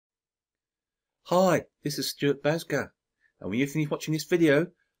Hi, this is Stuart Bazga, and when you finish watching this video,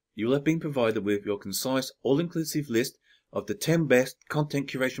 you will have been provided with your concise, all-inclusive list of the 10 best content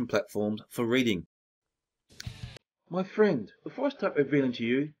curation platforms for reading. My friend, before I start revealing to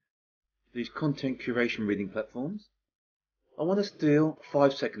you these content curation reading platforms, I want to steal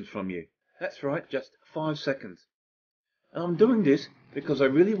 5 seconds from you. That's right, just 5 seconds. And I'm doing this because I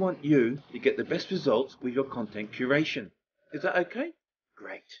really want you to get the best results with your content curation. Is that okay?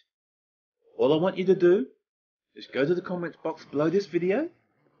 Great. All I want you to do is go to the comments box below this video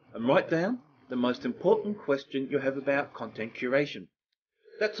and write down the most important question you have about content curation.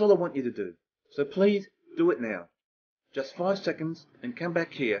 That's all I want you to do. So please do it now. Just 5 seconds and come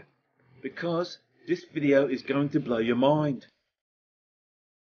back here, because this video is going to blow your mind.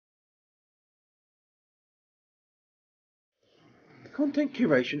 Content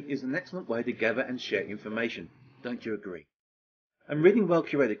curation is an excellent way to gather and share information. Don't you agree? And reading well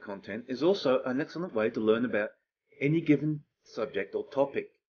curated content is also an excellent way to learn about any given subject or topic.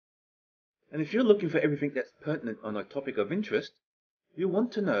 And if you're looking for everything that's pertinent on a topic of interest, you'll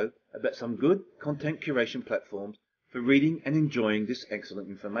want to know about some good content curation platforms for reading and enjoying this excellent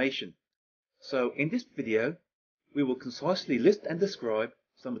information. So in this video, we will concisely list and describe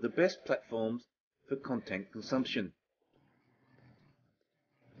some of the best platforms for content consumption.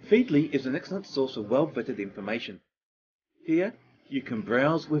 Feedly is an excellent source of well-vetted information. Here, you can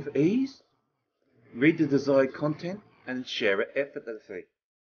browse with ease, read the desired content, and share it effortlessly.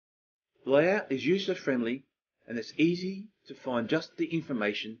 The layout is user-friendly, and it's easy to find just the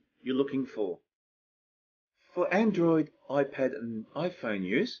information you're looking for. For Android, iPad, and iPhone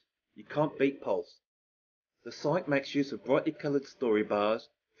use, you can't beat Pulse. The site makes use of brightly colored story bars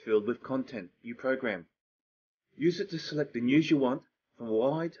filled with content you program. Use it to select the news you want from a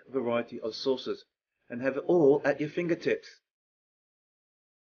wide variety of sources and have it all at your fingertips.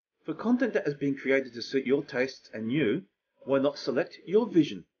 For content that has been created to suit your tastes and you, why not select your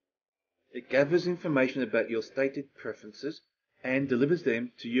vision? It gathers information about your stated preferences and delivers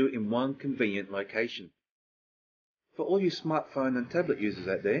them to you in one convenient location. For all you smartphone and tablet users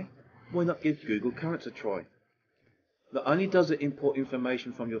out there, why not give Google Currents a try? Not only does it import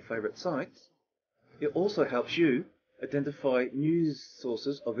information from your favorite sites, it also helps you identify news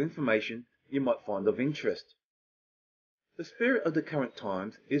sources of information you might find of interest. The spirit of the current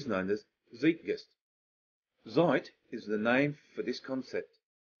times is known as Zeitgeist. Zeit is the name for this concept.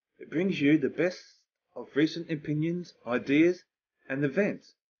 It brings you the best of recent opinions, ideas, and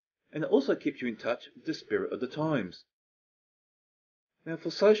events, and it also keeps you in touch with the spirit of the times. Now,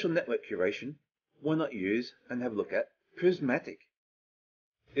 for social network curation, why not use and have a look at Prismatic?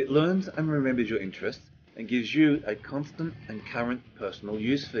 It learns and remembers your interests and gives you a constant and current personal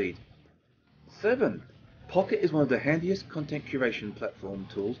use feed. 7. Pocket is one of the handiest content curation platform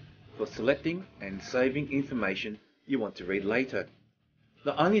tools for selecting and saving information you want to read later.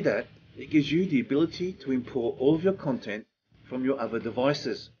 Not only that, it gives you the ability to import all of your content from your other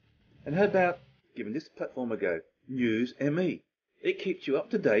devices. And how about giving this platform a go? News.me. It keeps you up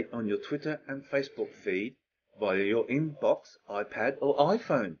to date on your Twitter and Facebook feed via your inbox, iPad or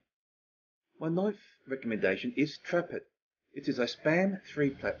iPhone. My 9th recommendation is Trapit. It is a spam-free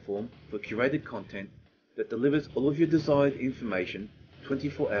platform for curated content that delivers all of your desired information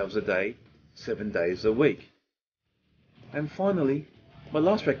 24 hours a day, 7 days a week. And finally, my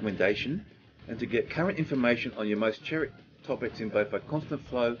last recommendation, and to get current information on your most cherished topics in both a constant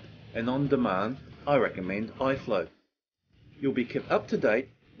flow and on demand, I recommend iFlow. You'll be kept up to date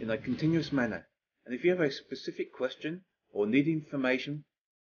in a continuous manner, and if you have a specific question or need information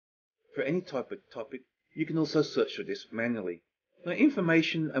for any type of topic, you can also search for this manually. Now,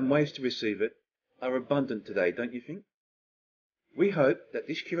 information and ways to receive it are abundant today, don't you think? We hope that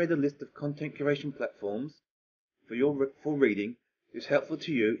this curated list of content curation platforms for reading is helpful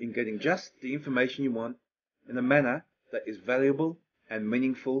to you in getting just the information you want in a manner that is valuable and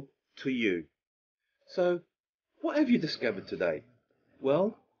meaningful to you. So, what have you discovered today?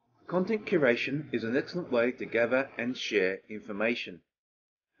 Well, content curation is an excellent way to gather and share information.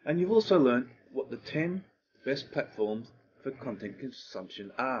 And you've also learned what the 10 best platforms for content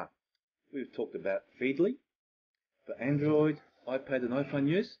consumption are. We've talked about Feedly for Android, iPad and iPhone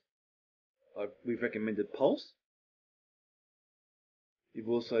use. We've recommended Pulse. You've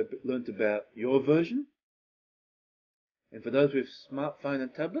also learnt about your version. And for those with smartphone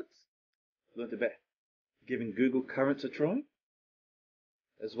and tablets, learnt about giving Google Currents a try,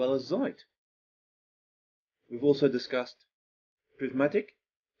 as well as Zeit. We've also discussed Prismatic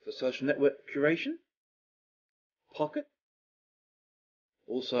for social network curation, Pocket,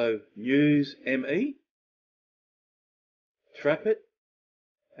 also News.me, Trapit,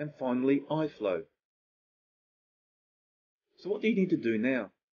 and finally iFlow. So what do you need to do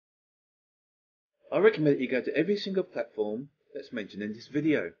now? I recommend that you go to every single platform that's mentioned in this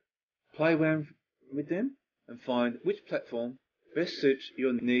video. Play around with them and find which platform best suits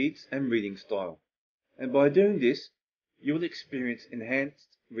your needs and reading style. And by doing this, you will experience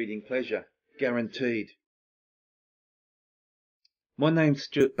enhanced reading pleasure, guaranteed. My name's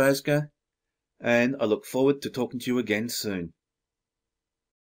Stuart Bazga, and I look forward to talking to you again soon.